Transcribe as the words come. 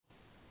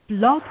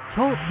Blog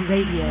Talk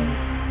Radio.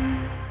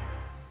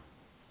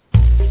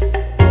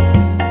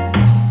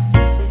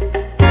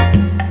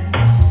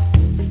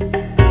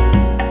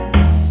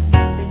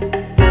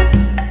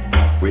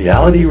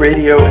 Reality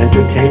Radio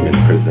Entertainment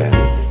presents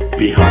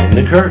Behind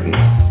the Curtain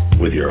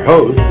with your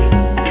host,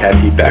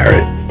 Kathy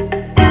Barrett.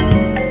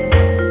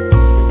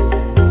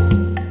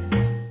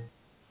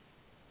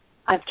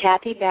 I'm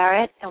Kathy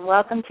Barrett, and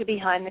welcome to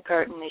Behind the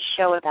Curtain, a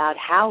show about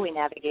how we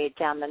navigate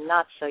down the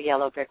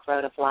not-so-yellow brick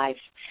road of life.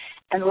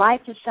 And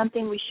life is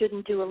something we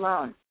shouldn't do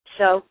alone.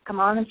 So come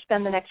on and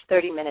spend the next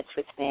 30 minutes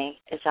with me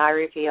as I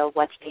reveal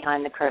what's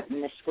behind the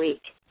curtain this week.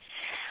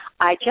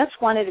 I just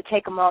wanted to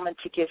take a moment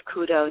to give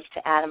kudos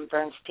to Adam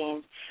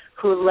Bernstein,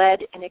 who led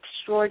an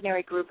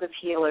extraordinary group of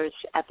healers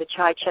at the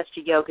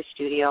Chichester Yoga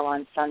Studio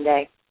on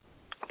Sunday.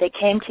 They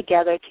came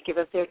together to give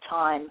of their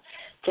time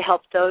to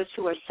help those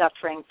who are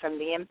suffering from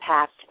the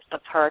impact of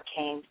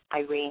Hurricane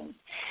Irene.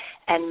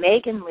 And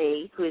Megan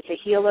Lee, who is a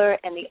healer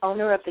and the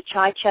owner of the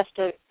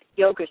Chichester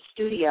Yoga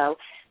Studio,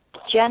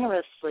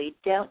 generously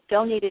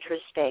donated her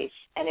space,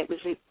 and it was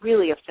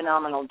really a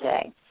phenomenal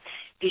day.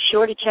 Be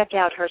sure to check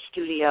out her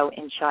studio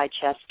in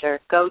Chichester.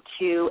 Go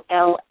to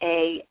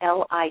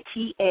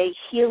LALITA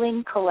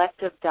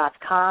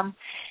healingcollective.com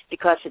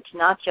because it's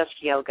not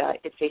just yoga,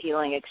 it's a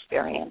healing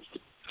experience.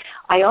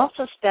 I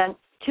also spent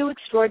 2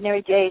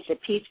 extraordinary days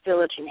at Peace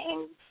Village in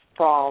Haynes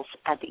Falls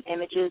at the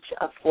Images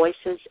of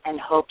Voices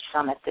and Hope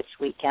Summit this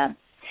weekend.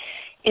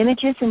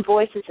 Images and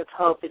Voices of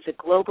Hope is a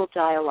global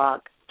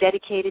dialogue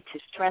dedicated to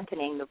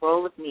strengthening the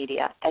role of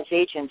media as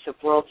agents of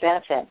world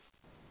benefit.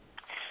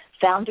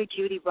 Founder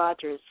Judy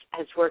Rogers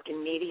has worked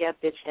in media,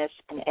 business,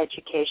 and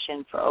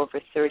education for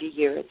over 30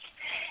 years,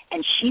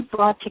 and she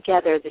brought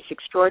together this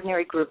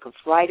extraordinary group of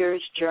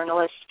writers,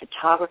 journalists,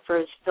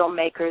 photographers,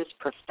 filmmakers,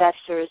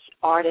 professors,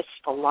 artists,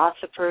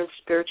 philosophers,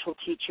 spiritual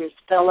teachers,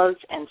 fellows,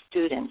 and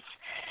students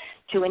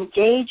to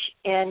engage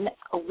in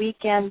a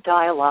weekend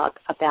dialogue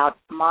about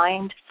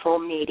mindful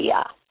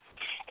media.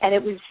 And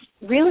it was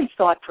really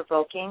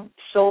thought-provoking,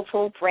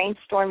 soulful,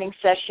 brainstorming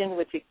session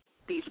with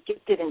these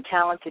gifted and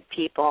talented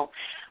people.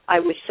 I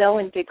was so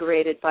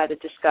invigorated by the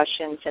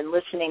discussions and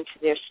listening to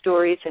their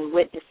stories and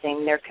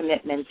witnessing their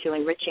commitment to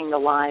enriching the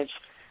lives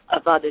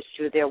of others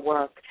through their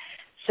work.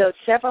 So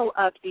several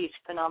of these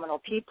phenomenal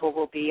people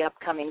will be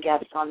upcoming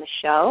guests on the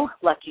show,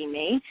 lucky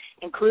me,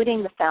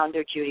 including the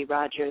founder, Judy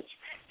Rogers.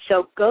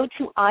 So go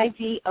to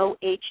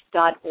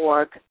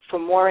ivoh.org for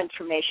more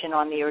information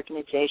on the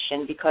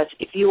organization, because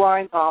if you are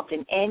involved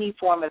in any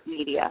form of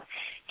media,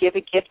 give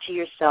a gift to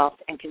yourself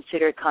and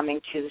consider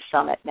coming to the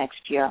summit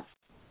next year.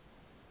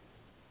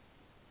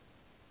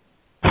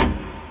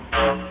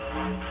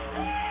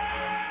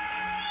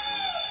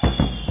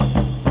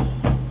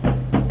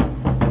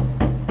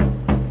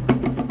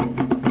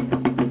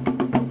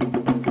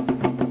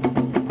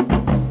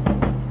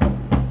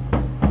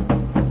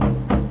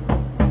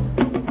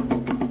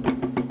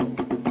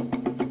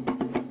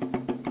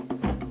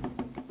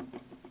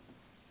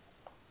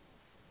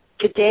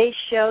 Today's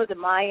show, The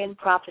Mayan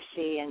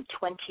Prophecy in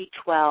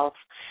 2012.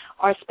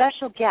 Our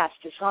special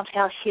guest is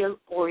ANGIL GIL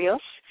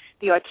ORRIOS,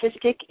 the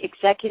Artistic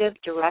Executive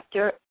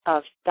Director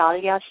of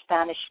Thalia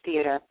Spanish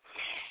Theatre.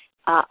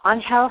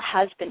 Angel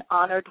has been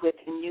honored with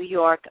the New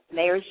York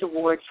Mayor's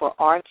Award for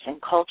Arts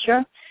and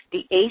Culture,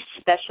 the ACE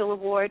Special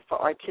Award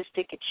for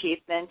Artistic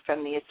Achievement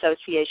from the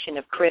Association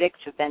of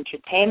Critics of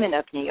Entertainment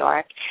of New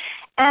York,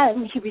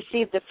 and he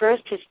received the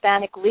first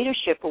Hispanic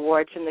Leadership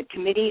Award from the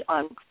Committee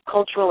on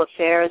Cultural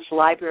Affairs,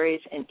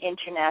 Libraries, and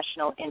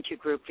International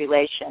Intergroup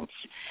Relations.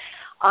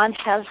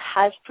 Angel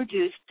has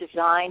produced,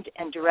 designed,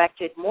 and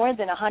directed more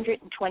than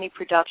 120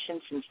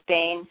 productions in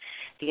Spain,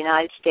 the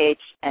United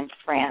States, and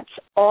France,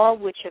 all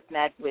which have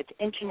met with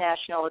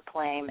international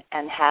acclaim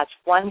and has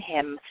won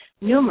him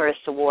numerous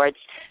awards,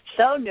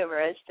 so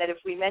numerous that if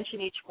we mention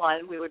each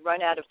one, we would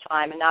run out of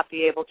time and not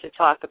be able to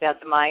talk about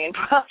the Mayan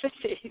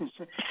prophecies.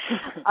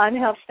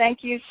 Angel,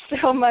 thank you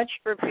so much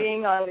for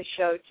being on the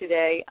show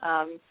today.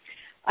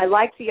 I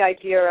like the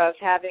idea of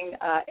having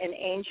an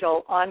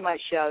angel on my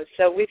show,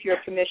 so with your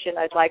permission,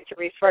 I'd like to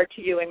refer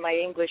to you in my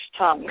English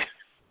tongue.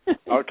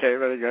 Okay,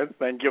 very good.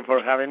 Thank you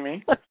for having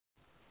me.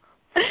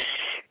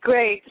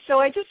 Great. So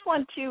I just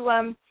want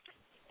to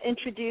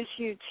introduce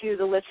you to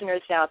the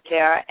listeners out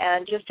there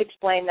and just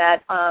explain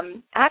that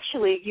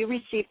actually you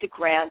received a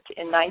grant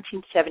in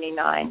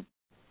 1979.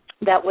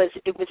 It was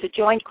a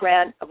joint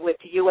grant with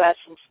the U.S.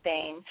 and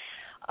Spain,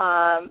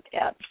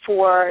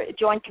 for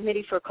Joint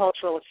Committee for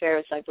Cultural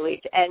Affairs, I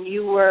believe, and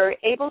you were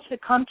able to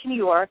come to New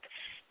York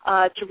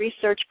to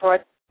research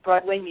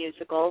Broadway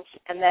musicals,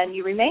 and then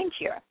you remained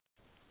here.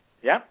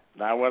 Yeah,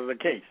 that was the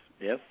case,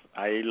 yes.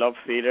 I love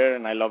theater,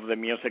 and I love the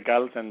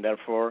musicals, and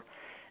therefore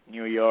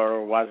New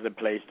York was the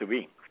place to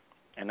be,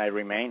 and I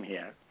remain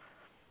here.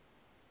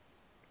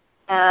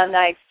 And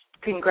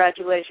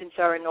congratulations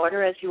are in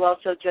order, as you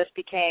also just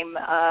became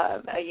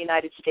a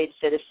United States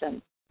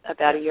citizen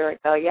about a year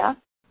ago, yeah?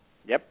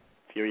 Yep,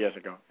 a few years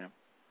ago, yeah.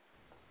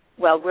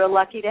 Well, we're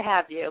lucky to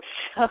have you.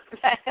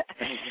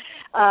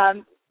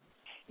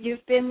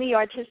 you've been the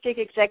artistic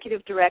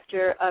executive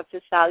director of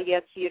the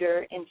Thalia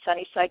Theatre in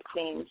Sunnyside,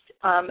 Queens,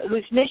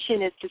 whose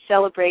mission is to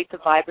celebrate the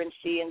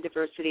vibrancy and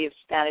diversity of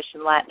Spanish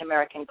and Latin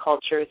American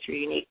culture through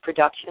unique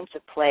productions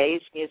of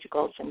plays,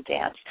 musicals, and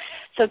dance.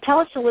 So tell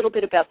us a little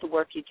bit about the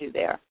work you do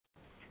there.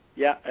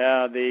 Yeah,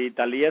 the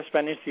Thalia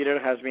Spanish Theatre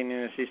has been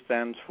in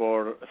existence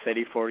for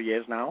 34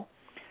 years now,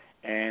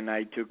 and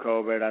I took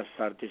over as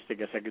artistic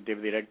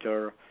executive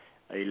director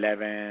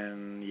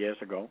 11 years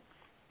ago.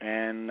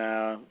 And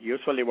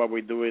usually what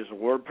we do is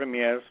world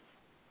premieres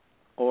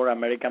or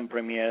American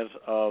premieres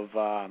of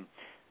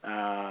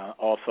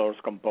authors,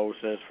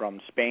 composers from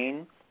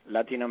Spain,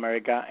 Latin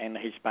America, and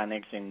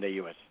Hispanics in the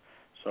U.S.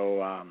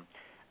 So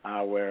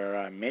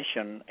our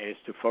mission is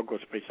to focus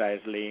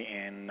precisely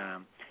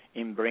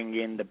in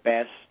bringing the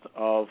best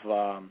of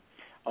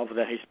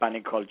the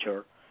Hispanic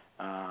culture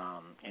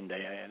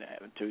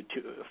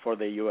for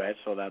the U.S.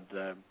 so that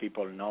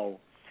people know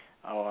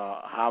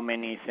how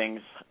many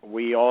things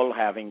we all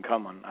have in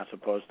common as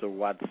opposed to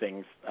what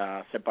things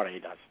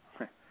separate us.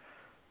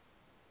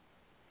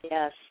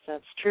 Yes,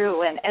 that's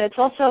true. And it's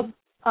also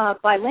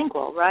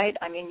bilingual, right?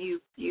 I mean, you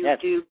yes.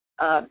 do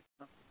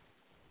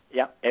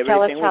yeah,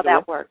 tell us how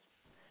that works.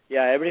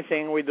 Yeah,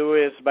 everything we do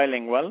is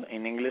bilingual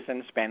in English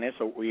and Spanish,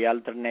 so we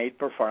alternate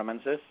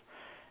performances.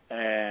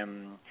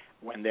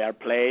 When they are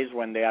plays,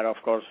 when they are, of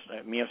course,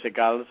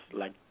 musicals,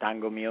 like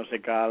tango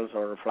musicals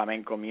or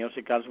flamenco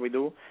musicals we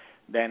do,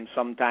 then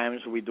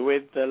sometimes we do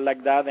it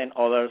like that, and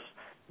others,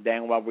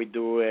 then what we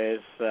do is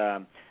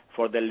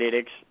for the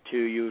lyrics to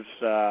use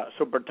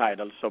super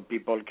titles so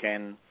people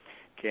can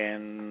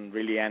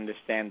really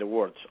understand the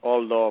words.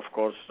 Although, of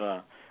course,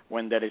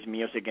 when there is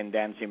music and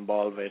dance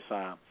involved, it's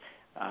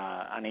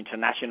an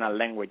international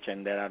language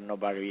and there are no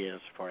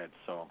barriers for it.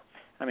 So,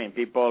 I mean,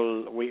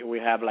 we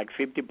have like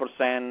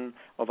 50%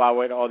 of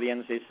our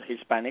audience is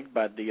Hispanic,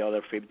 but the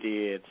other 50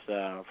 it's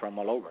from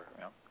all over.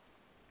 Yeah.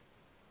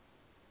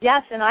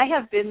 Yes, and I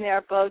have been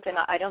there both, and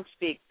I don't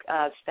speak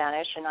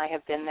Spanish, and I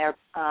have been there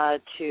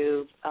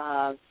to,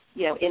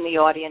 in the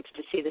audience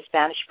to see the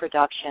Spanish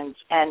productions,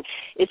 and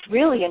it's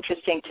really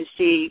interesting to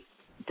see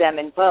them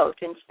in both,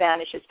 in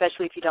Spanish,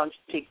 especially if you don't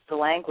speak the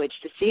language,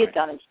 to see it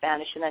done in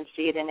Spanish and then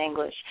see it in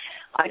English.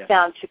 I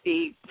found to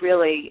be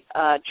really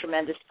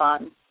tremendous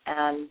fun,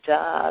 and,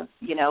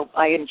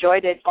 I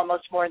enjoyed it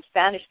almost more in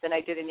Spanish than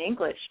I did in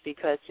English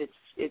because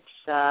it's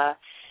a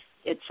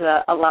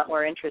lot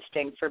more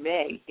interesting for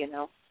me,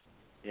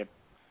 Yep.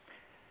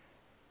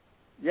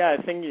 Yeah,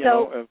 I think,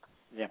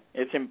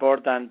 it's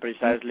important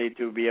precisely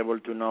to be able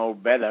to know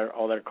better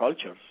other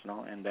cultures,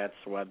 and that's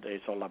what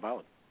it's all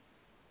about.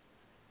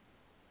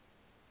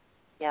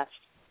 Yes.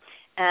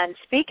 And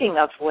speaking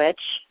of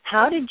which,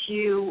 how did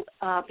you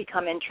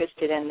become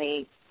interested in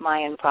the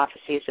Mayan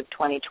Prophecies of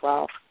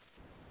 2012?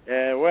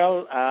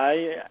 Well,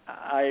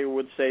 I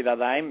would say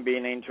that I'm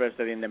being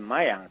interested in the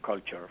Mayan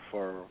culture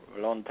for a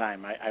long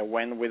time. I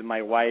went with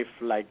my wife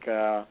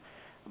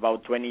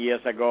about 20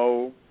 years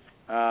ago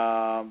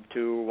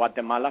to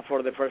Guatemala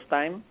for the first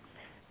time,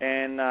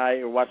 and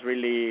I was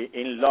really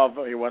in love.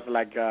 It was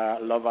like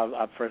love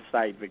at first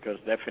sight, because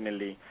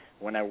definitely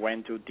when I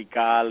went to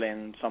Tikal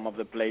and some of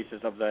the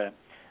places of the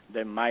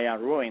Maya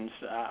ruins,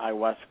 I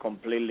was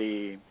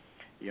completely,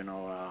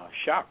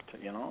 shocked,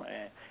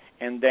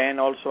 And then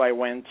also I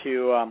went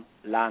to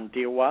La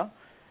Antigua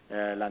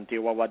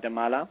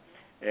Guatemala,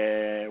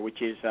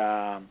 which is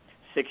a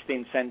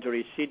 16th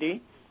century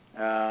city,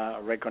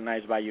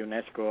 recognized by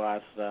UNESCO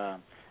as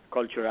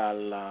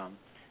cultural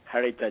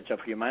heritage of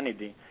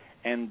humanity.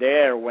 And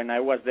there, when I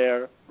was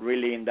there,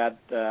 really in that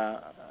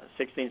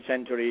 16th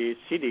century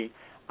city,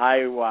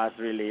 I was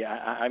really,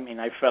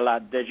 I felt a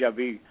deja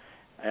vu,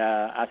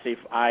 as if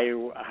I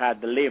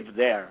had lived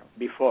there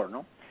before,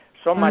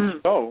 So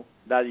much so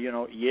that,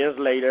 years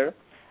later,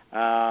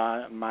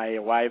 my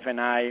wife and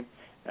I,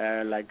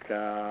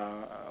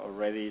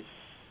 already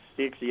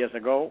 6 years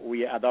ago,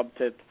 we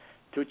adopted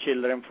 2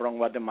 children from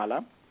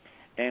Guatemala,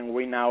 and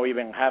we now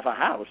even have a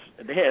house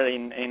there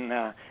in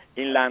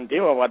La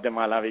Antigua,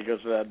 Guatemala,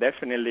 because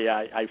definitely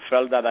I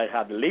felt that I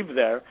had lived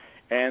there,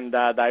 and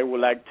that I would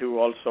like to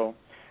also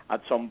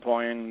at some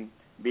point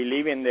be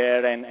living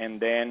there, and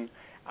then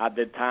at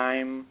the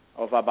time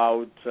of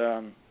about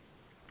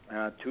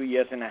 2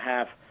 years and a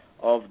half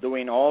of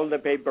doing all the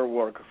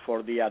paperwork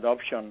for the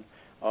adoption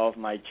of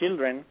my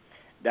children,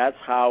 that's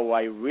how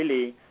I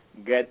really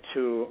got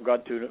to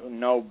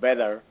know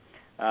better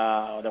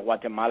the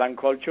Guatemalan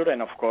culture,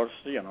 and of course,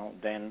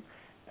 then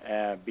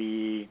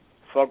be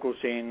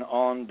focusing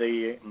on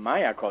the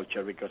Maya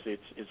culture, because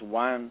it's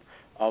one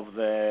of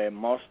the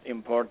most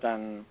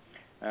important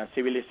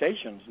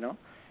civilizations,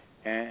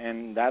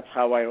 and that's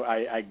how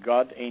I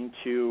got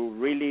into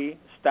really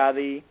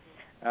study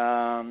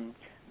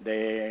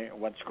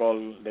what's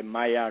called the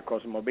Maya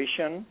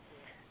cosmovision,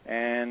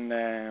 and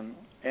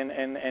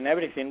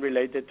everything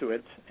related to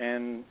it,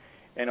 and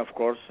of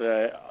course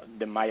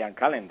the Mayan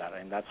calendar,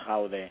 and that's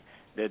how the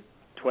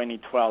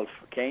 2012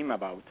 came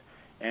about.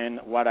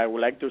 And what I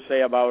would like to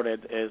say about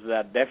it is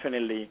that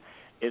definitely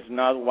it's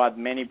not what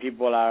many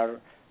people are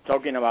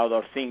talking about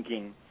or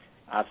thinking,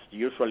 as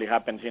usually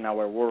happens in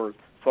our world,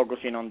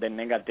 focusing on the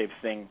negative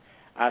thing,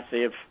 as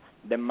if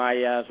the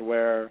Mayas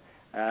were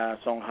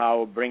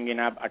somehow bringing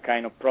up a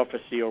kind of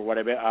prophecy or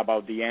whatever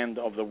about the end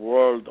of the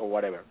world or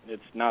whatever.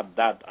 It's not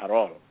that at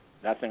all.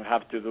 Doesn't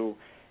have to do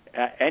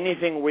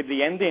anything with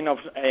the ending of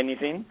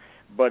anything,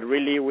 but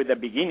really with the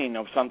beginning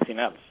of something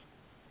else.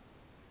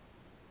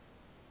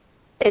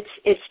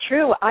 It's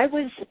true. I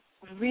was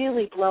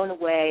really blown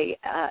away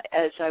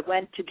as I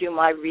went to do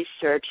my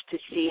research to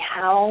see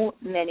how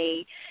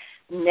many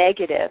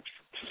negative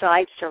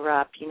sites are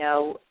up,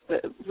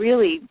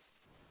 really,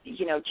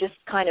 just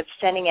kind of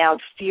sending out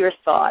fear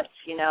thoughts,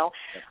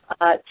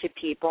 to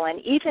people. And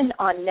even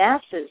on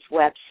NASA's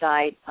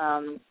website,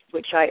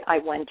 which I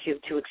went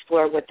to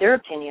explore what their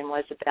opinion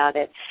was about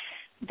it,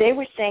 they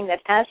were saying that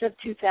as of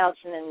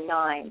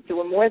 2009, there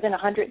were more than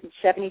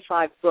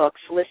 175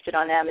 books listed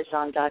on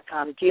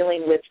Amazon.com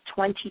dealing with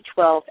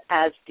 2012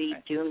 as the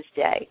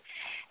doomsday.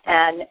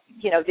 And,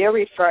 they're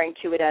referring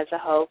to it as a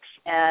hoax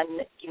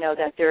and,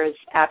 that there is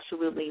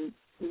absolutely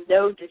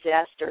no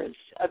disasters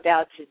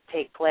about to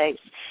take place.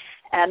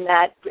 And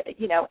that,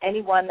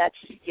 anyone that's,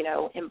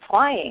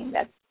 implying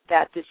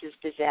that this is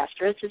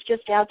disastrous is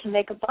just out to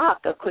make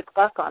a quick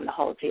buck on the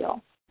whole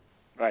deal.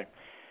 Right.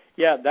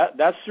 Yeah,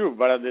 that's true.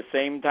 But at the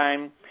same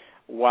time,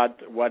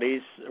 what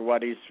is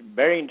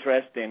very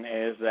interesting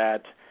is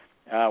that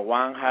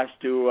one has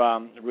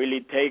to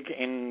really take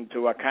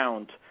into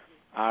account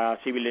a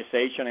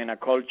civilization and a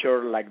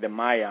culture like the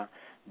Maya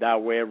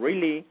that were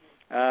really,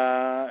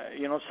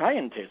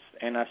 scientists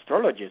and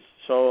astrologists.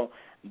 So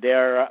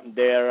their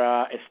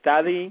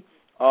study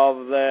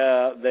of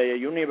the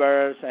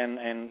universe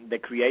and the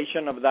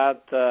creation of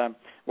that,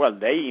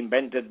 they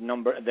invented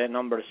the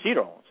number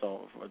zero.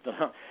 So,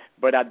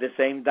 but at the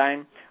same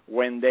time,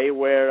 when they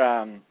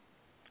were,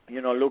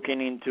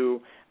 looking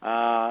into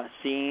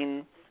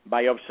seeing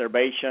by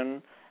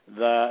observation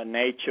the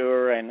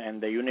nature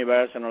and the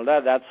universe and all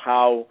that, that's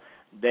how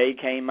they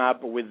came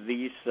up with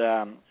this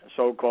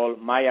so-called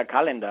Maya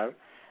calendar,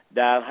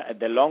 that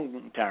the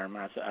long term,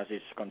 as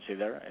it's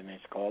considered and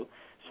it's called.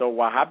 So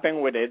what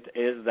happened with it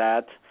is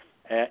that,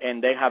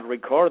 and they have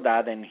recorded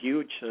that in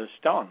huge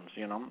stones,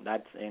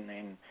 that's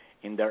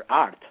in their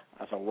art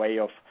as a way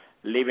of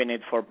leaving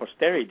it for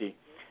posterity.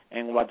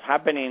 And what's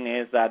happening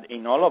is that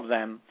in all of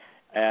them,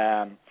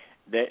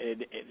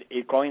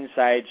 it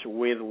coincides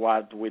with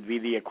what would be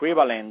the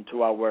equivalent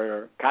to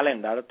our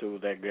calendar, to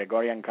the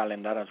Gregorian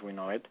calendar as we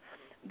know it,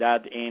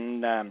 that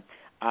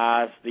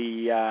as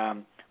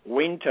the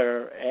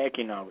winter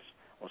equinox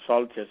or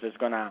solstice is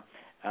going to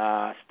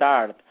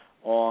start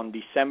on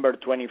December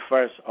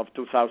 21st of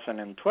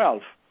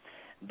 2012,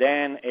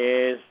 then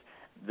is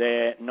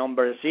the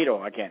number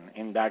zero again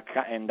in that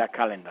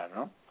calendar,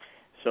 no?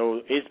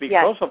 So it's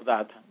because of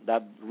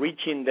that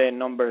reaching the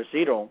number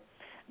zero,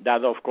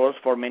 that of course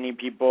for many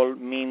people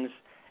means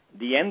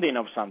the ending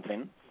of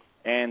something,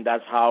 and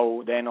that's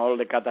how then all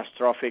the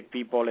catastrophic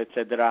people,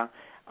 etc.,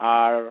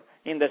 are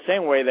in the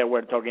same way that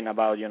we're talking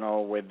about,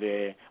 with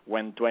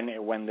when the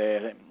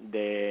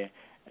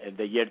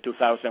year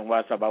 2000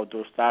 was about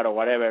to start or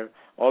whatever.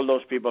 All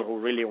those people who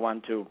really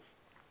want to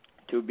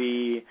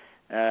be,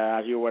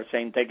 as you were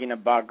saying, taking a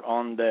back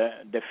on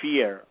the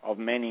fear of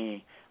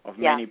many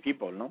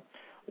people, no?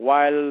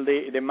 While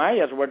the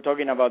Mayas were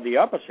talking about the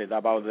opposite,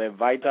 about the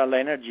vital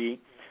energy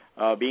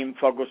being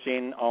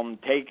focusing on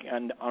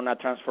a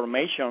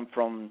transformation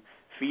from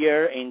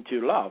fear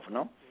into love,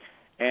 no?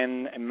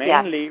 And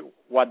mainly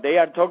what they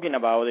are talking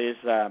about is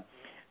that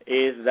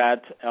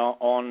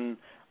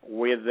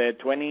with the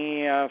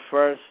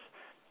 21st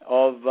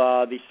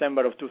of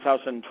December of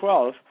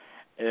 2012,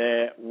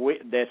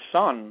 the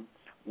sun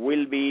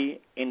will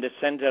be in the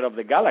center of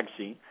the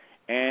galaxy.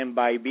 And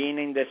by being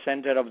in the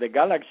center of the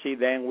galaxy,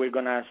 then we're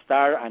going to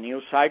start a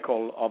new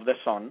cycle of the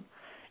sun,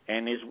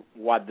 and is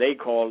what they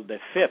call the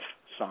fifth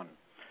sun.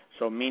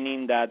 So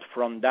meaning that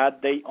from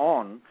that day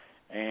on,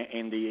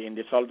 in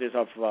the solstice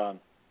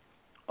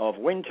of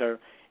winter,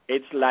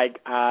 it's like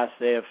as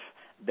if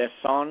the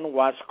sun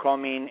was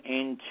coming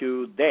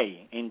into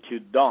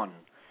dawn,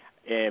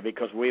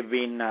 because we've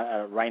been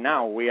right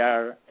now we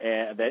are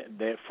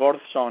the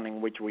fourth sun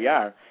in which we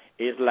are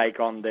is like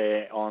on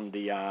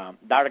the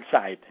dark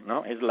side,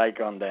 no? It's like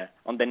on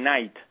the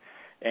night,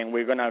 and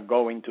we're gonna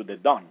go into the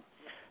dawn.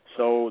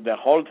 So the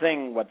whole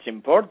thing, what's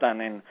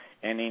important,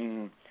 and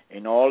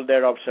in all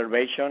their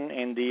observation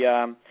in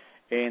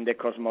the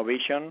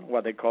cosmovision,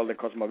 what they call the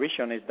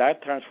cosmovision, is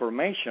that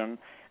transformation.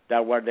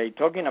 That what they're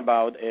talking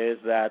about is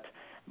that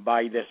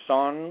by the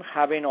sun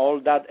having all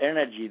that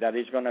energy that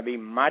is going to be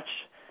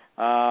much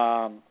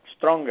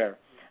stronger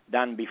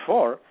than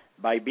before,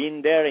 by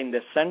being there in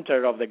the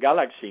center of the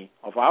galaxy,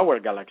 of our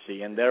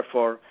galaxy, and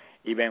therefore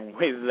even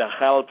with the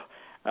help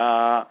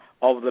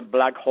of the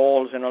black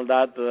holes and all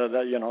that,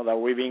 that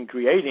we've been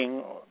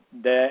creating,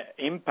 the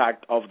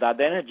impact of that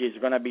energy is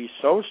going to be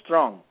so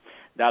strong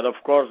that, of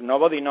course,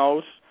 nobody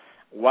knows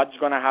what's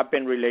going to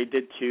happen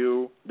related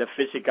to the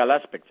physical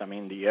aspects. I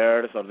mean, the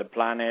Earth or the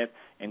planet,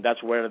 and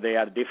that's where they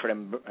are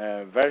different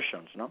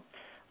versions, no?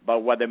 But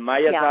what the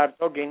Mayas are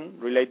talking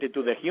related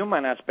to the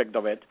human aspect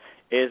of it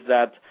is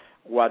that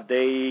what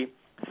they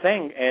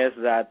think is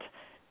that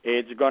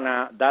it's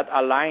gonna, that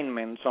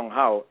alignment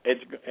somehow,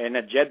 it's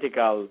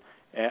energetical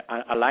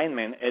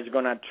alignment is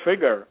gonna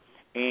trigger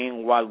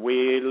in what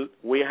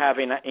we have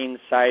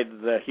inside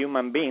the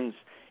human beings,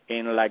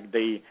 in like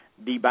the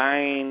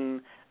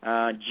divine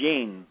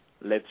gene,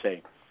 let's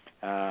say,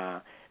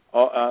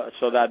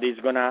 so that it's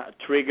gonna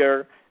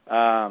trigger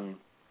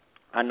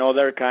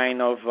another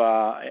kind of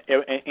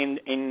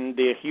in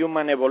the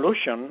human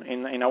evolution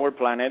in our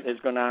planet is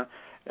gonna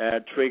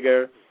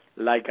trigger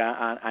like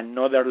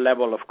another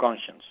level of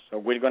conscience. So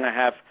we're gonna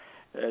have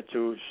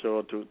to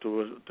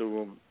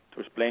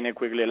explain it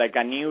quickly, like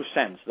a new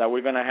sense, that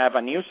we're gonna have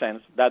a new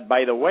sense that,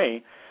 by the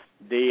way,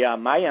 the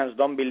Mayans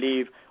don't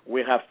believe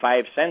we have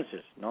 5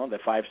 senses, no, the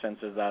 5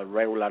 senses that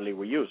regularly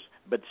we use,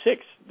 but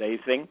 6. They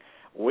think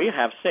we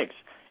have 6,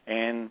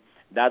 and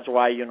that's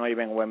why, you know,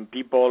 even when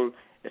people,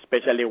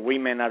 especially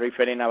women, are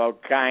referring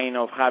about kind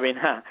of having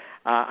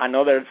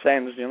another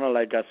sense, you know,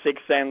 like a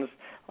 6th sense,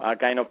 a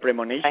kind of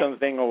premonition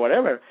thing or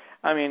whatever.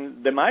 I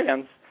mean, the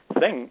Mayans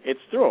think it's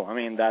true. I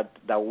mean, that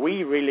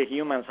we really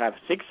humans have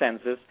 6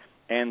 senses,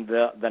 and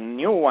the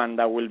new one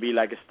that will be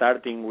like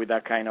starting with a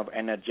kind of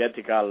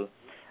energetical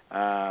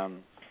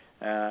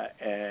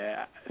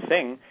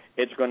thing,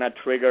 it's going to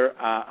trigger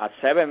a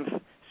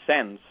 7th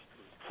sense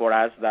for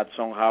us that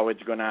somehow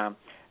it's going to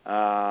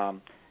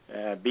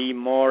be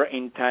more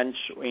in touch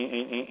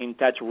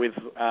with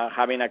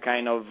having a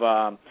kind of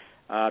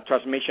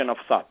transmission of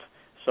thought.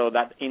 So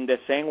that in the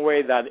same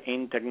way that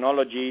in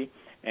technology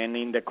and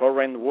in the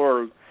current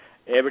world,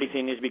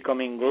 everything is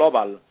becoming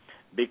global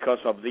because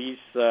of this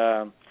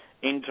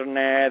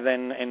internet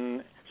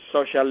and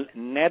social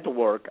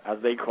network, as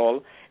they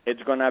call,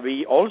 it's going to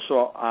be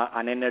also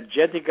an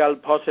energetical,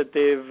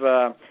 positive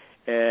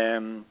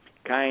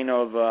kind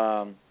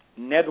of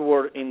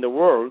network in the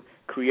world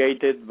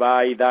created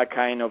by that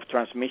kind of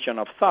transmission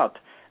of thought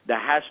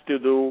that has to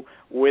do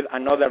with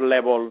another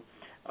level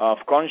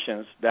of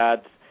conscience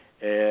that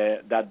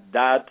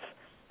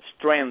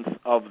strength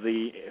of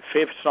the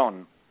 5th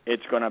zone,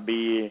 it's going to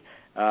be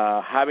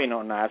having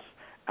on us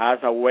as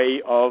a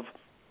way of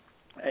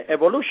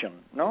evolution,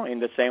 no? In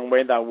the same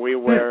way that we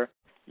were,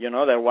 you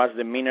know, there was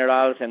the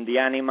minerals and the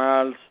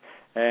animals,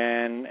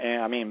 and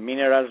I mean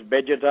minerals,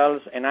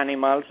 vegetables, and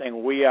animals,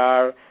 and we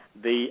are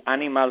the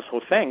animals who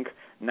think.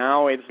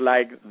 Now it's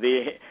like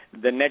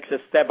the next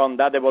step on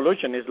that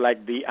evolution is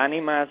like the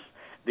animals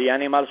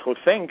who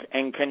think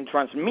and can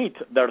transmit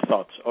their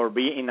thoughts or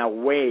be in a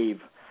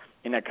wave,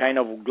 in a kind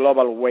of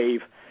global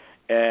wave,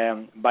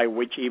 by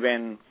which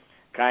even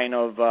kind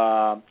of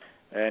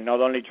not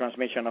only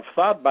transmission of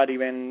thought, but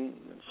even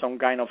some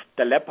kind of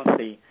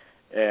telepathy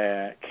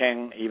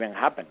can even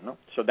happen. No?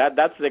 So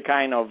that's the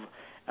kind of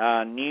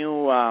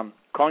new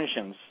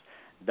conscience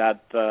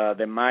that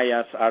the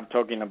Mayas are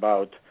talking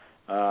about,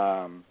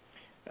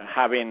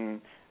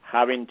 having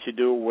to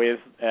do with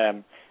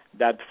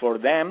that for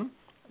them.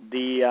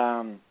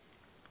 The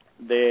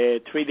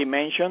 3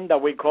 dimension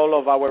that we call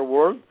of our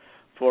world,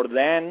 for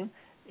them,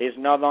 is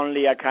not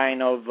only a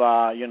kind of,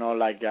 you know,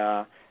 like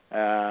a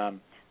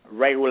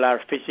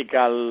regular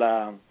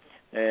physical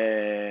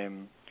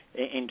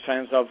in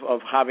terms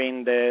of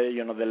having the,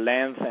 you know, the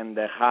length and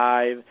the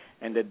height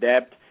and the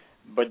depth,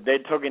 but they're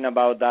talking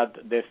about that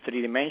the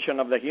 3 dimension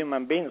of the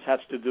human beings has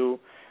to do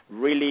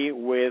really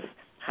with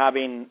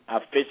having a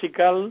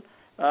physical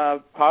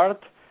part,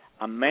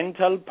 a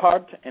mental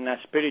part, and a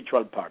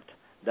spiritual part.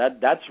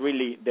 That's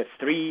really the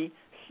 3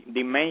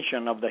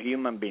 dimension of the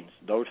human beings,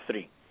 those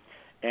 3.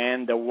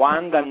 And the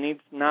one that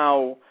needs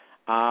now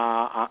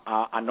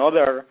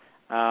another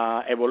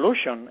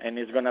evolution and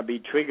is going to be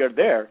triggered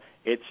there,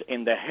 it's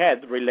in the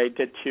head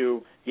related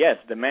to, yes,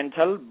 the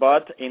mental,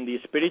 but in the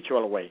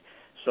spiritual way.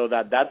 So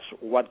that's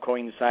what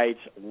coincides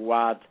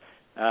with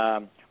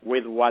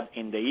what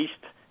in the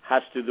East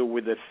has to do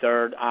with the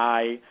 3rd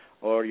eye,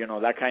 or, you know,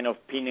 that kind of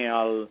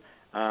pineal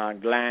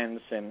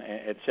glands and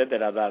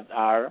etc. that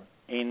are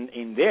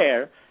in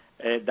there,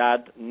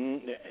 that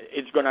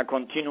it's going to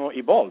continue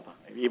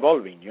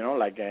evolving, you know,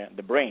 like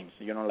the brains,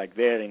 you know, like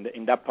there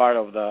in that part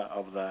of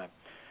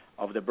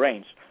the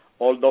brains.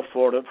 Although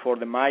for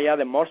the Maya,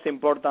 the most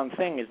important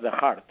thing is the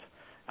heart.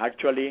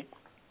 Actually,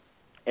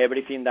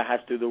 everything that has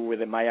to do with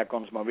the Maya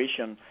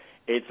cosmovision,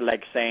 it's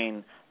like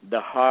saying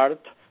the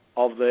heart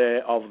of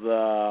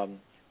the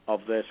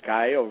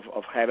sky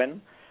of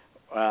heaven,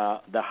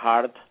 the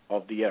heart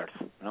of the earth.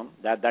 No?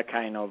 That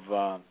kind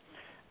of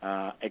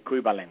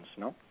equivalence,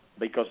 no?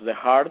 Because the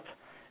heart,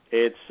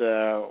 it's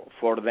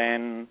for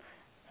them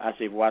as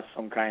if it was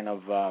some kind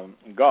of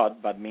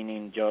God, but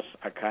meaning just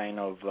a kind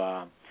of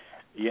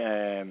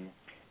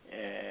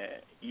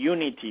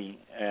unity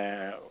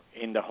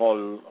in the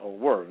whole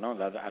world, no?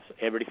 That as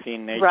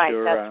everything,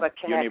 nature, right,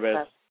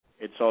 universe,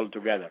 it's all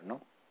together,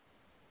 no?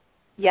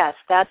 Yes,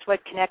 that's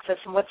what connects us.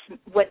 And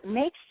what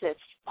makes this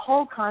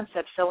whole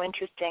concept so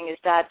interesting is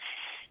that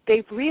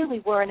they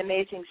really were an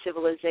amazing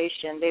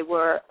civilization. They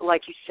were,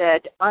 like you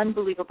said,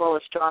 unbelievable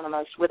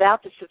astronomers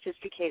without the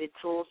sophisticated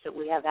tools that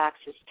we have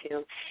access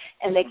to.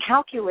 And they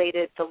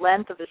calculated the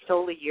length of a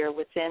solar year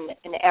within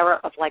an error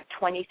of like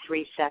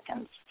 23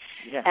 seconds.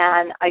 Yeah.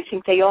 And I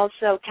think they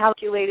also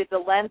calculated the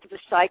length of the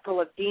cycle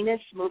of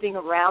Venus moving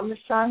around the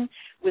sun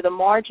with a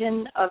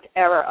margin of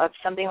error of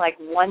something like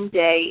 1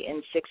 day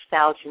in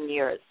 6,000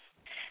 years.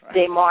 Right.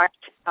 They marked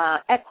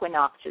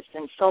equinoxes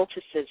and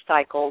solstices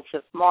cycles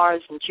of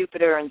Mars and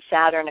Jupiter and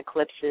Saturn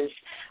eclipses,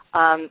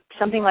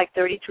 something like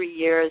 33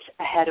 years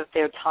ahead of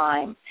their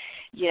time.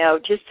 You know,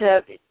 just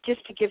to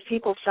give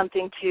people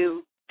something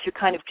to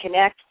kind of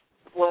connect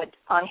what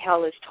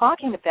Angel is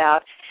talking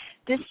about.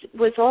 This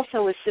was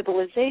also a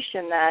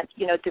civilization that,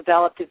 you know,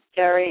 developed a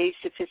very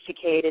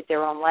sophisticated,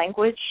 their own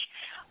language,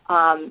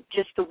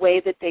 just the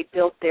way that they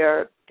built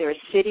their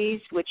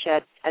cities, which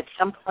at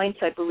some points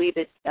I believe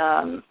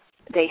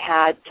they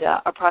had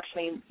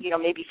approximately, you know,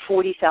 maybe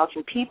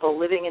 40,000 people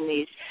living in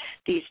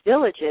these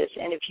villages.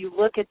 And if you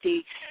look at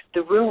the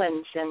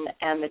ruins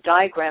and the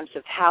diagrams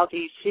of how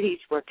these cities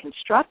were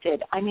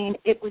constructed, I mean,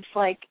 it was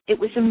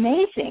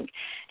amazing.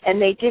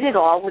 And they did it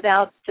all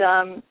without,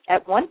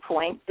 at one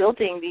point,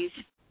 building these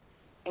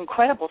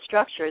incredible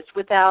structures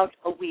without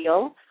a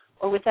wheel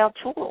or without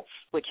tools,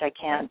 which I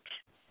can't,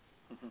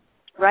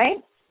 right?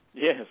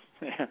 Yes.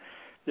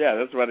 Yeah,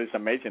 that's what is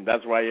amazing.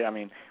 That's why, I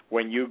mean,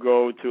 when you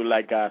go to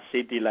like a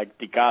city like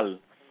Tikal,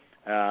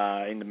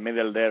 in the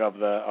middle there of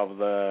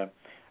the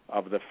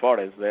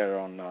forest there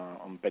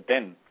on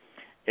Petén,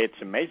 it's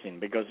amazing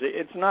because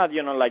it's not,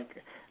 you know,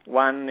 like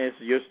one is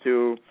used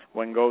to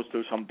when goes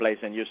to some place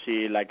and you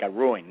see like a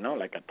ruin, no,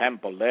 like a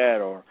temple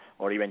there or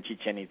even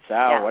Chichen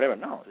Itza or whatever.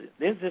 No,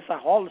 this is a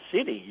whole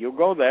city. You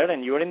go there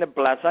and you're in the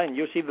plaza and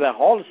you see the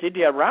whole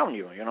city around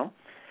you, you know.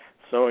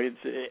 So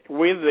it's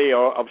with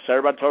the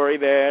observatory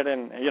there,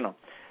 and you know,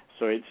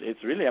 so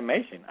it's really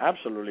amazing,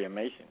 absolutely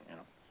amazing, you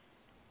know.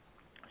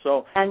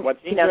 So and what's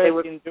you know,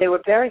 interesting they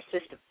were very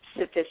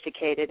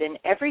sophisticated in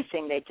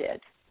everything they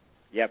did.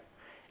 Yep,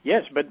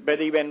 yes,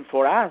 but even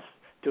for us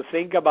to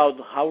think about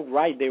how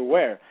right they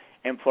were,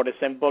 and for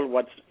example,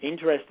 what's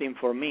interesting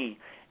for me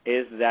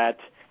is that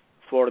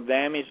for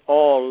them is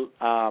all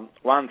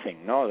one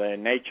thing, no, the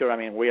nature. I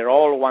mean, we are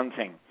all one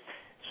thing.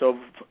 So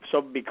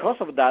because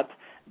of that,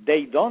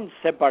 they don't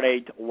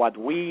separate what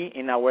we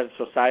in our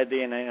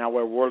society and in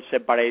our world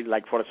separate,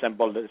 like, for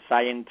example, the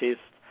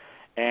scientists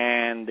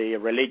and the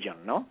religion,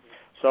 no?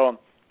 So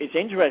it's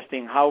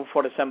interesting how,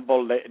 for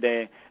example,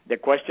 the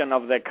question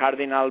of the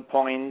cardinal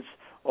points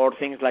or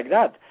things like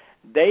that,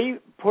 they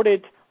put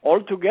it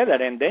all together,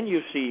 and then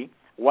you see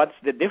what's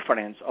the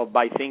difference of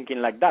by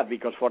thinking like that.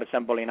 Because, for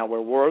example, in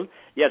our world,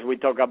 yes, we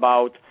talk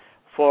about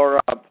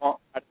four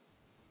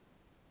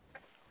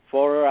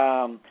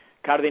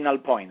cardinal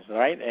points,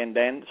 right? And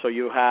then, so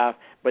you have,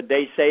 but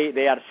they say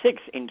they are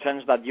 6 in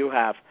terms that you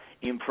have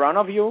in front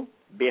of you,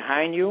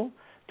 behind you,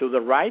 to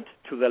the right,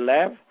 to the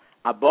left,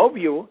 above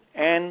you,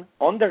 and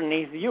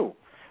underneath you.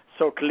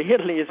 So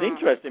clearly it's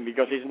interesting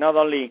because it's not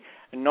only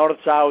north,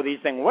 south,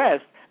 east, and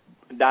west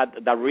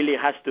that really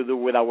has to do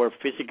with our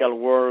physical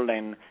world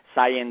and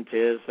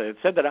scientists,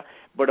 etc.,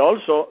 but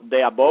also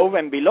the above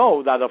and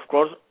below that, of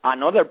course,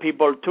 another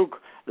people took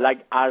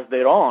like as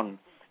their own,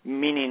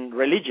 meaning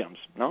religions,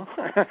 no?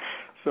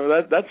 So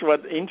that's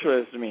what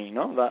interests me,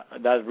 no?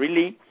 That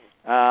really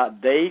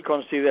they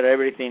consider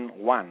everything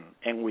one,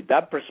 and with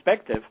that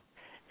perspective,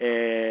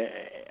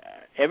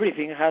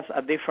 everything has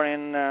a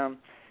different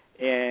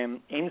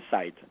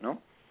insight, no?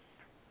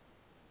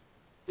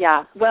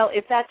 Yeah. Well,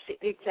 if that's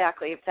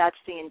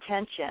the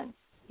intention,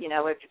 you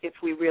know, if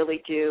we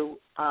really do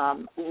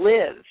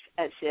live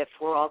as if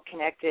we're all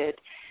connected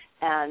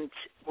and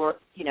we're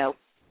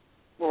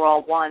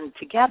all one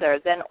together,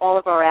 then all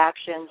of our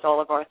actions, all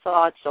of our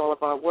thoughts, all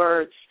of our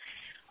words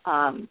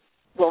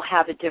will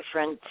have a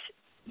different,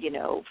 you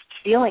know,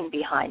 feeling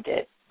behind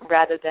it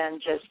rather than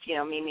just, you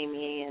know,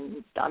 me,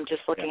 and I'm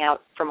just looking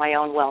out for my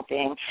own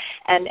well-being.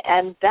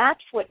 And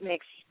that's what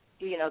makes,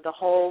 you know, the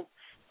whole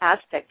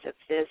aspect of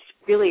this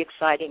really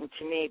exciting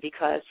to me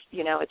because,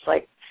 you know, it's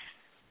like,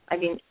 I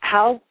mean,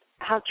 how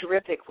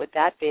terrific would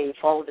that be if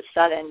all of a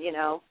sudden, you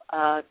know,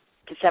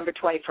 December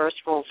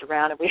 21st rolls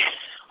around and we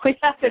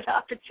have an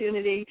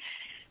opportunity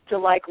to,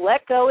 like,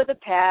 let go of the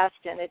past,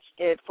 and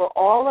it's for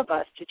all of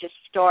us to just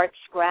start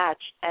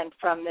scratch and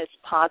from this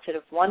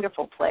positive,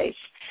 wonderful place.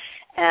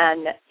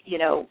 And, you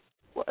know,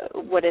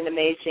 what an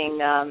amazing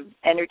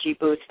energy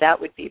boost that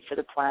would be for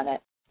the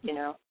planet, you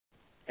know.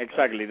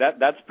 Exactly.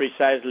 That's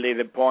precisely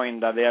the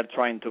point that they are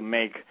trying to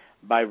make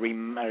by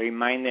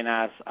reminding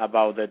us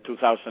about the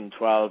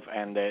 2012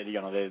 and the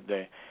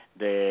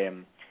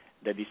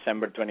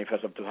December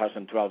 21st of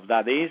 2012.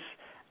 That is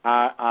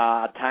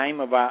a time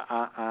of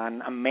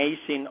an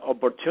amazing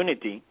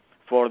opportunity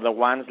for the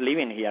ones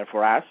living here,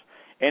 for us,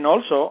 and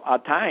also a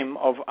time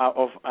of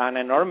an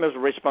enormous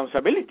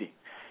responsibility.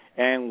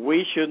 And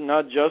we should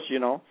not just,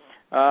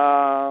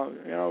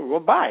 go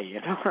by.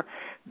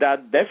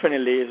 That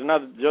definitely is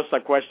not just a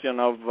question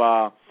of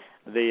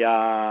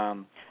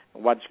the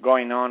what's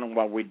going on,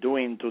 what we're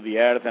doing to the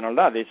earth and all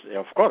that.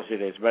 Of course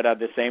it is, but at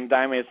the same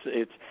time,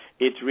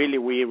 it's really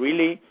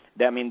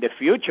the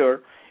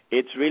future.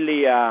 It's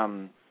really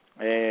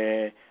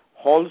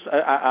holds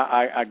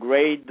a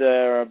great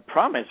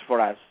promise for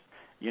us,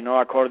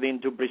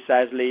 according to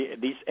precisely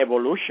this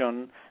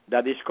evolution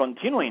that is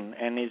continuing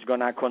and is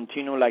gonna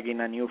continue like in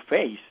a new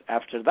phase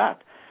after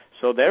that.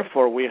 So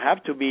therefore, we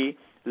have to be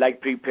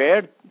like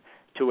prepared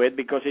to it,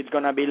 because it's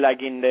gonna be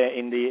like in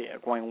the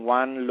when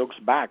one looks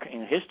back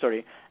in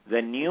history,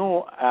 the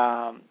new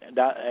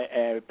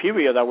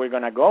period that we're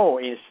gonna go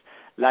is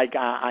like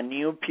a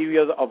new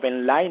period of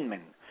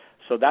enlightenment.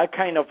 So that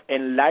kind of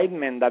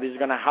enlightenment that is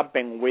gonna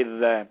happen with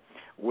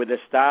the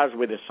stars,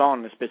 with the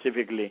sun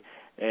specifically,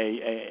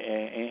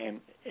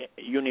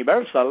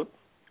 universal.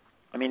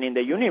 I mean, in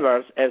the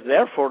universe, is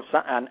therefore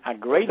a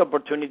great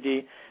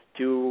opportunity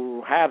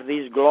to have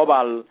this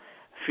global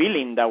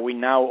feeling that we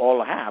now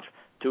all have,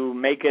 to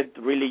make it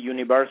really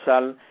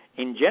universal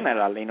in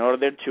general, in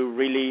order to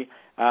really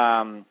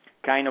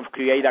kind of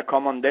create a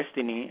common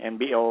destiny and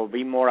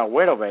be more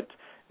aware of it,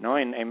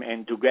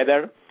 and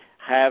together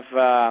have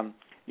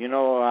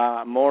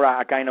more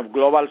a kind of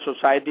global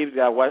society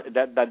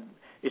that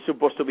is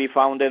supposed to be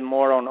founded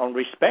more on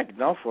respect,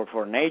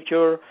 for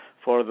nature,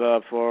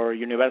 for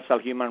universal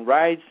human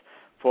rights,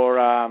 for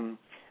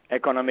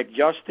economic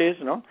justice,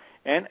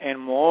 and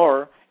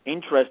more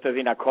interested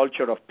in a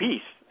culture of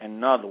peace and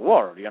not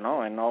war,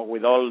 and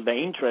with all the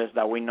interest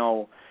that we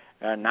know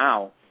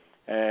now,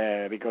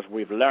 because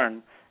we've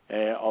learned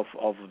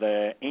of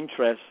the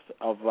interest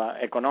of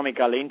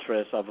economical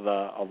interest of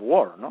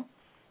war,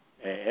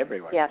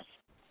 everywhere.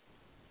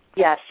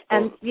 Yes,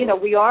 and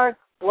we are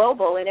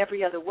global in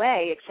every other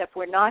way, except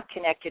we're not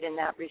connected in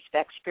that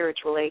respect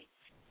spiritually,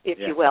 if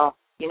you will.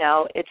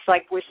 It's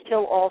like we're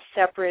still all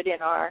separate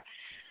in our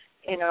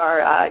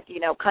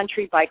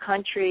country by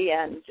country,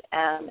 and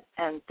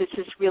this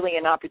is really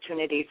an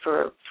opportunity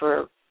for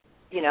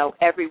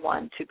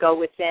everyone to go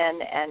within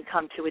and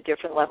come to a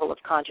different level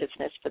of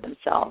consciousness for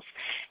themselves.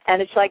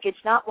 And it's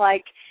not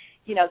like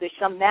there's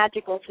some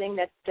magical thing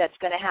that's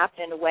going to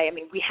happen in a way. I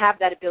mean, we have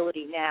that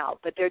ability now,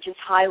 but they're just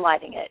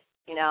highlighting it,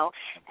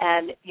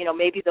 and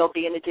maybe there'll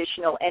be an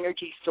additional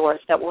energy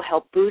source that will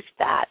help boost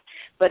that.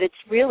 But it's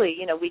really,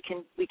 we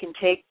can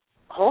take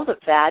hold of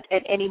that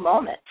at any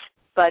moment.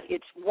 But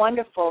it's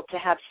wonderful to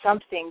have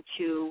something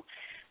to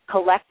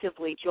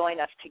collectively join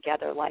us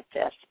together like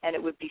this. And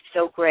it would be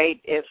so great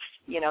if,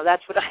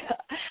 that's what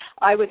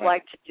I would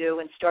like to do,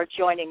 and start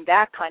joining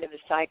that kind of a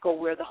cycle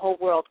where the whole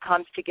world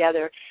comes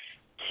together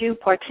to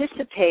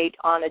participate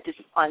on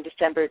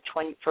December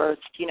 21st,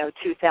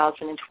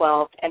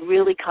 2012, and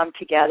really come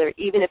together,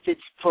 even if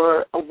it's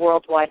for a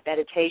worldwide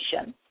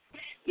meditation,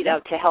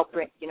 to help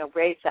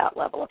raise that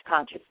level of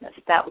consciousness.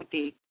 That would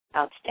be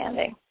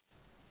outstanding.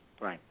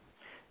 Right.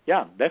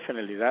 Yeah,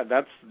 definitely.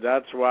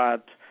 That's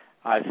what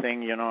I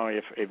think.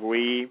 If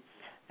we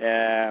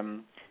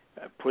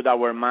put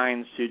our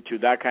minds to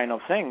that kind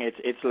of thing,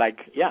 it's like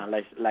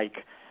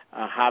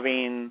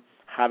having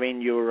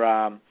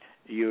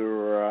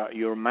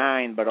your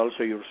mind, but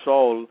also your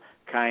soul,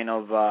 kind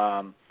of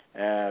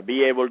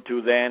be able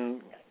to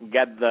then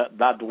get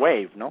that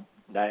wave,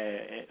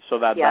 so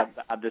that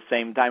at the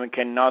same time it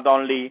can not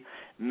only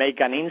make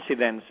an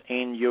incidence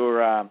in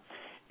your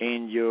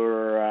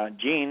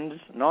genes,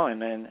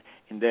 and then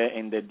in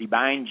the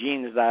divine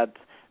genes that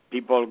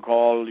people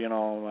call,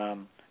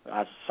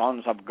 as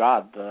sons of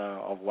God,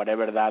 of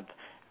whatever that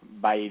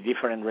by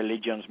different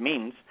religions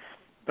means,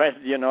 but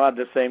at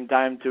the same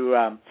time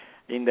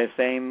in the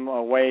same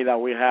way that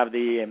we have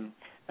the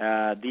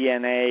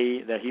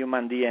DNA, the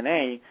human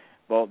DNA,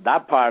 well,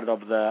 that part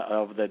of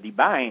the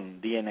divine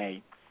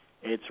DNA,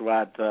 it's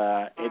what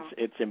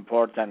it's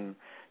important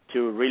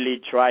to really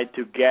try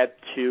to get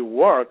to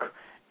work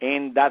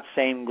in that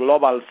same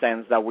global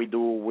sense that we do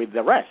with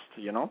the rest,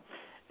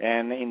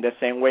 and in the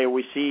same way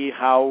we see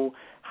how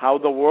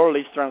the world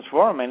is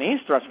transforming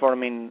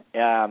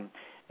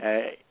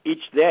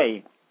each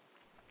day,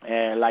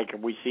 like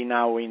we see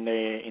now in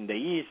the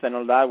East and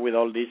all that, with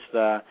all these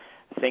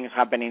things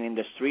happening in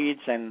the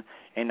streets, and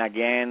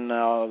again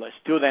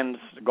students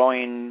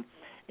going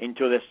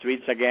into the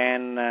streets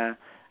again.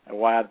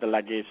 What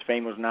is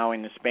famous now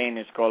in Spain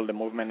is called, the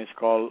movement is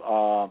called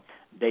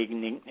de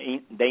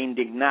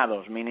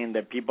indignados, meaning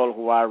the people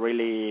who are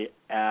really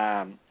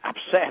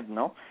upset,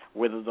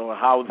 with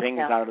how things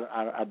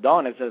are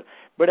done.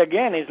 But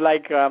again, it's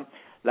like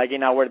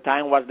in our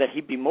time was the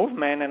hippie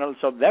movement, and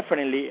also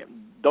definitely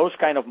those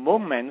kind of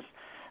movements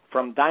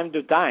from time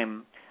to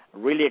time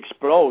really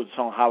explode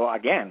somehow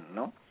again,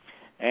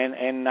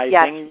 And I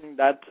think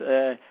that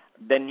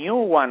the new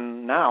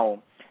one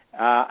now,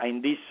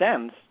 in this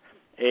sense,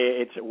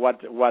 it's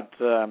what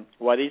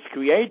is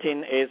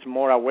creating is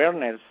more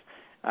awareness,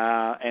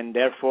 and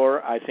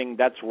therefore I think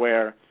that's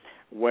where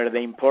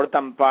the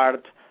important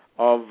part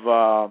of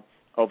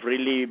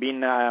really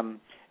being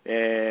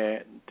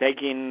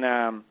taking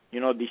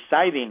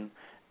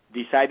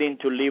deciding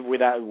to live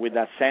with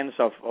a sense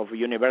of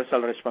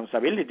universal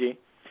responsibility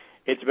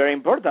it's very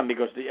important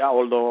because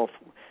although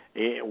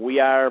we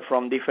are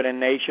from different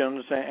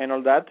nations and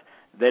all that,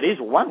 there is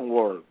one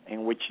world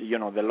in which,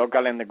 the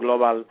local and the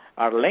global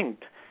are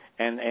linked.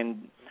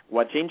 And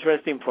what's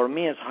interesting for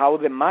me is how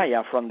the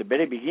Maya, from the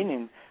very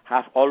beginning,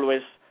 have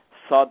always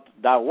thought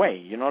that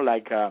way. They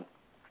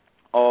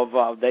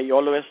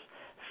always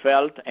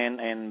felt,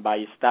 and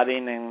by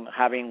studying and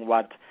having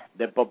what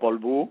the Popol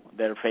Vuh,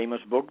 their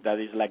famous book, that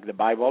is like the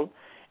Bible,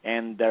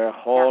 and their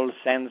whole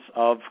sense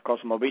of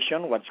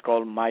cosmovision, what's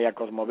called Maya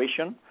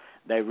cosmovision.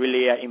 They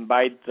really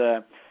invite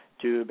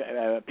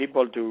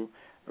people to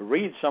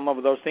read some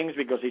of those things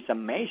because it's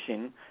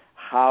amazing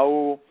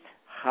how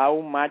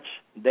much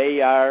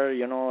they are,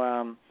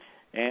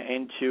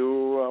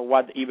 into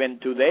what even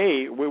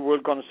today we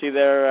will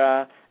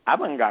consider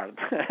avant-garde.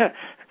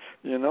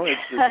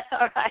 It's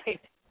all right.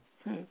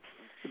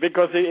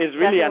 Because it's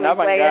really definitely an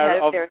avant-garde way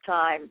ahead of their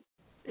time.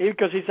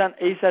 Because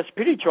it's a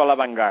spiritual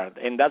avant-garde,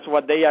 and that's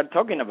what they are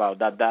talking about.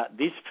 That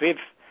this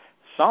fifth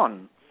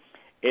sun,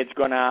 it's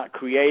gonna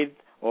create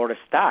or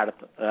start.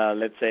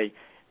 Let's say,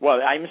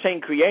 well, I'm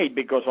saying create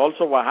because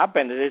also what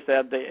happens is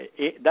that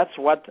that's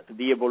what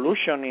the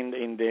evolution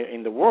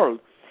in the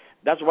world.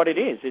 That's what it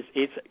is.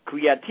 It's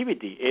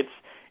creativity.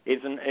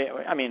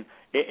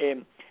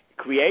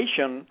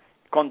 Creation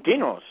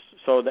continues.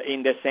 So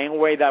in the same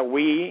way that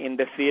we in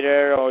the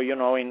theater or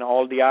in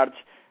all the arts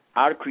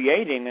are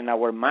creating and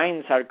our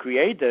minds are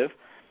creative,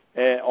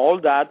 all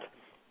that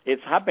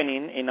it's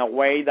happening in a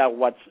way that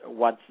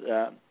what's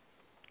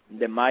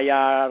the Maya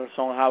are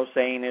somehow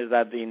saying is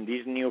that in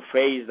this new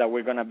phase that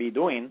we're going to be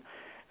doing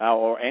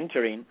or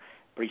entering,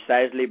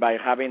 precisely by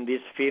having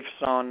this fifth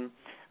sun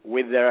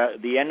with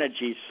the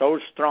energy so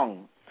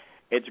strong,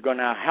 it's going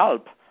to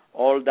help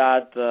all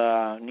that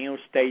new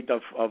state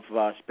of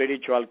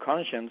spiritual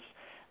conscience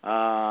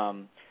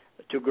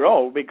to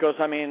grow, because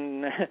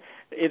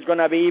it's going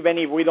to be even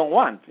if we don't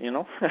want,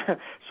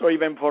 So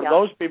even for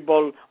those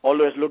people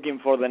always looking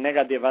for the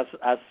negative as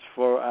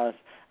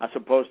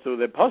opposed to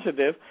the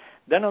positive,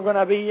 they're not going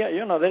to be,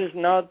 there is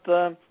not,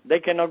 they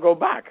cannot go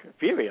back,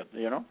 period,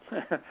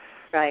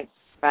 Right.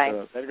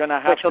 So they're going to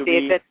have to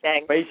be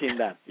facing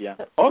that,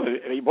 Oh,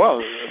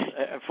 well,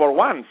 for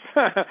once,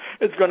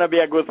 it's going to be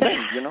a good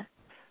thing,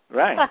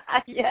 Right.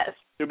 Yes.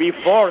 To be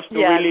forced to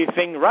really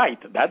think right.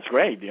 That's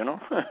great,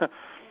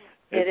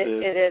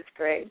 It is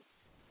great.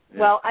 Yeah.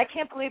 Well, I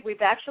can't believe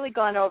we've actually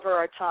gone over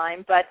our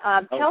time, but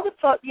tell the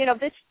folks,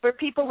 this for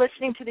people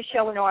listening to the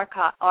show in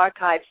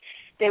archives,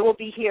 they will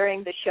be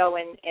hearing the show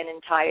in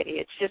entirety.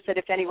 It's just that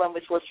if anyone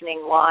was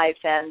listening live,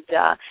 and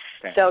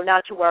so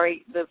not to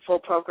worry, the full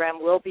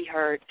program will be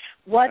heard.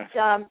 What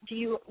do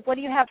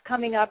you have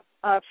coming up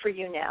for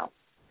you now?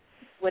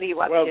 What are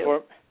you up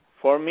to?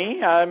 For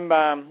me, I'm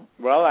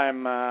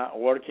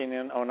working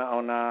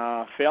on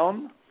a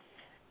film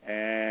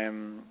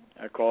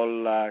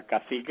called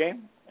Cacique,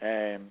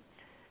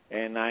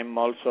 and I'm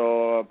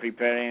also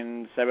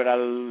preparing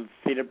several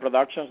theater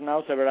productions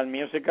now, several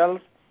musicals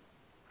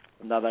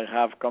that I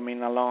have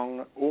coming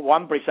along.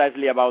 One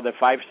precisely about the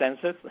five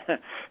senses.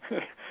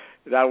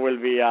 That will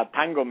be a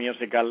tango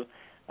musical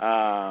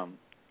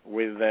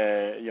with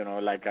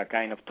like a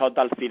kind of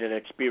total theater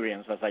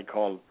experience, as I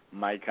call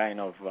my kind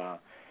of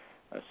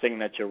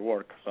signature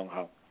work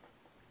somehow.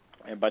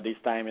 But this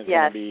time it's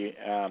going to be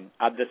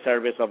at the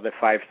service of the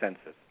five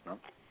senses. No?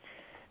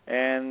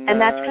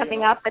 And that's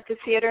coming up at the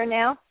theater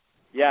now?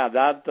 Yeah,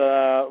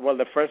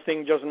 the first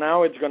thing just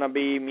now, it's going to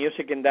be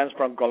music and dance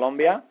from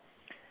Colombia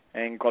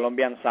and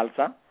Colombian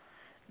salsa.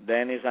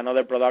 Then is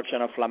another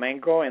production of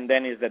flamenco, and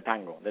then is the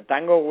tango. The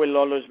tango will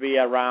always be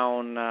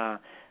around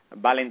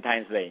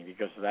Valentine's Day,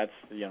 because that's,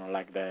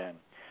 like the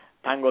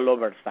tango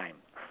lovers time.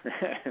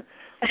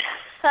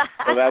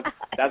 So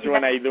that's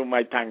when I do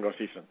my tango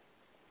season.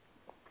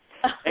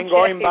 And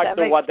going back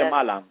to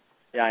Guatemala. Sense.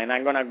 Yeah, and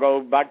I'm going to go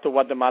back to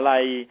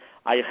Guatemala.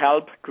 I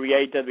help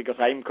create it because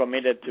I'm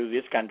committed to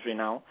this country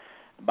now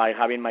by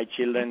having my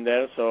children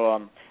there.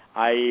 So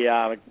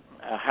I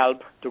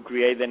help to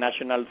create the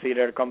National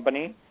Theater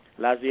Company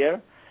last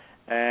year.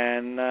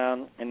 And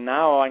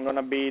now I'm going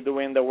to be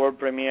doing the world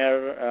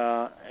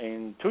premiere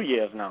in 2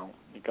 years now,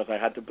 because I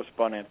had to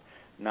postpone it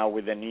now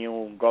with the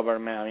new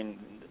government.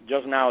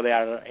 Just now they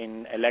are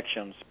in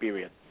elections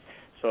period.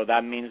 So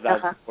that means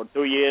that for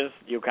 2 years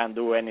you can't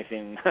do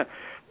anything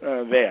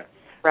there.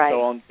 Right.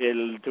 So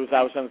until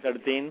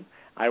 2013,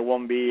 I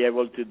won't be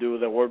able to do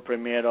the world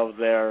premiere of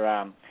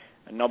their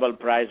Nobel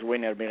Prize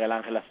winner, Miguel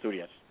Ángel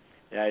Asturias.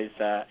 Yeah, it's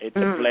a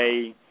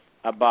play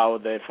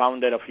about the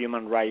founder of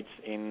human rights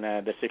in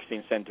the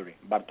 16th century,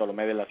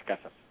 Bartolomé de las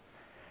Casas.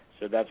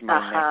 So that's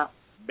my next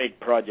big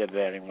project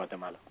there in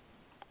Guatemala.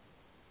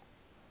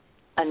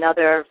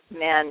 Another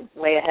man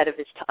way ahead of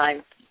his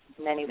time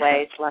in many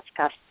ways, Las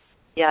Casas.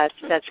 Yes,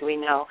 as we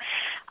know.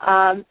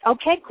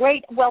 Okay,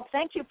 great. Well,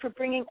 thank you for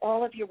bringing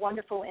all of your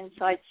wonderful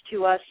insights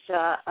to us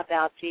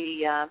about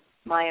the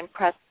Mayan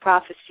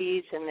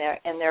prophecies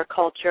and their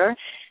culture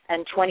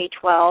and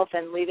 2012,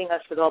 and leaving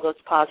us with all those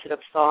positive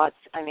thoughts.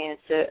 I mean,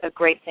 it's a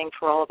great thing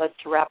for all of us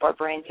to wrap our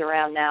brains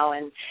around now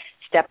and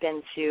step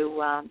into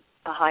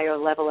a higher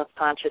level of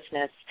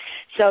consciousness.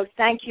 So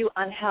thank you,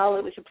 Angel.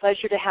 It was a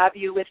pleasure to have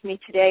you with me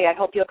today. I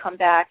hope you'll come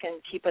back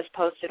and keep us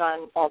posted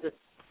on all the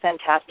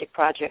fantastic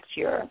projects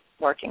you're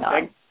working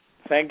on.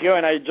 Thank you,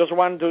 and I just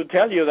want to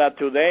tell you that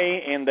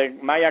today in the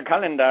Maya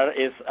calendar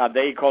is a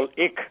day called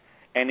Ik,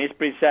 and it's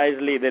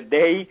precisely the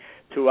day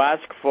to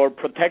ask for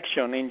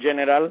protection in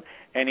general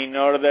and in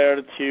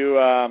order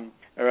to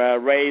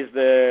raise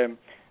the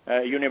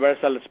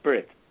universal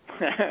spirit.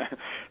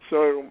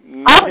 So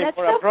nothing that's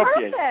more so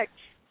appropriate. Perfect.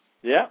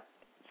 Yeah,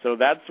 so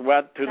that's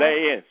what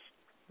today is.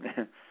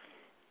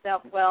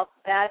 Well,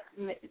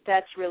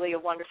 that's really a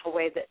wonderful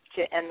way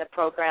to end the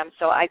program.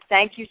 So I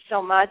thank you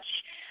so much,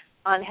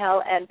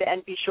 Angel,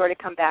 and be sure to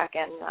come back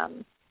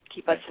and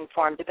keep us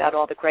informed about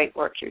all the great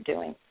work you're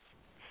doing.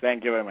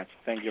 Thank you very much.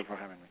 Thank you for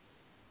having me.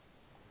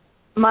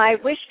 My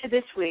wish for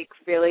this week,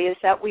 really, is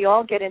that we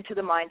all get into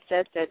the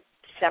mindset that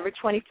December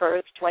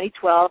 21st,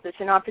 2012 is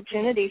an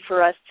opportunity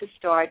for us to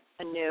start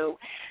anew.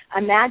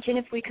 Imagine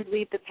if we could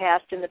leave the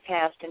past in the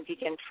past and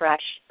begin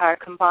fresh. Our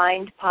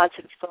combined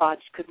positive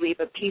thoughts could leave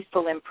a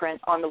peaceful imprint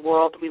on the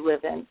world we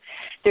live in.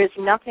 There's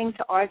nothing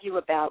to argue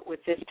about with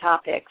this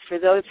topic. For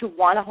those who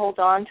want to hold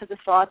on to the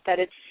thought that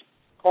it's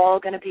all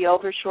going to be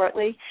over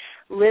shortly,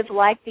 live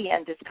like the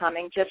end is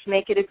coming. Just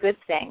make it a good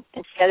thing.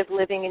 Instead of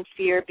living in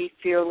fear, be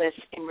fearless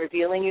in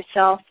revealing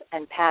yourself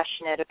and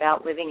passionate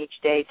about living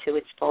each day to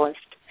its fullest.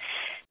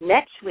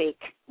 Next week,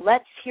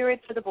 let's hear it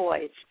for the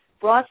boys.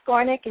 Ross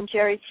Garnick and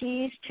Jerry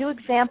Thies, two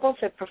examples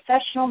of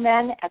professional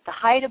men at the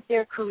height of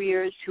their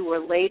careers who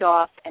were laid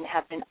off and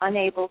have been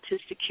unable to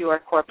secure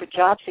corporate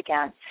jobs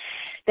again.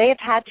 They have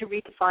had to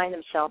redefine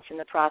themselves in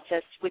the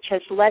process, which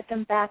has led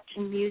them back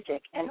to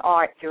music and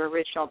art, their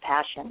original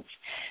passions.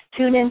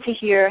 Tune in to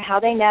hear how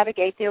they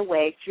navigate their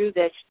way through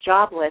this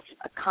jobless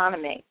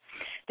economy.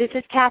 This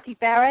is Kathy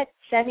Barrett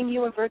sending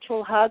you a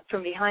virtual hug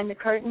from behind the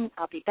curtain.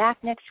 I'll be back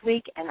next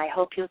week, and I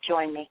hope you'll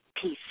join me.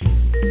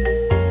 Peace.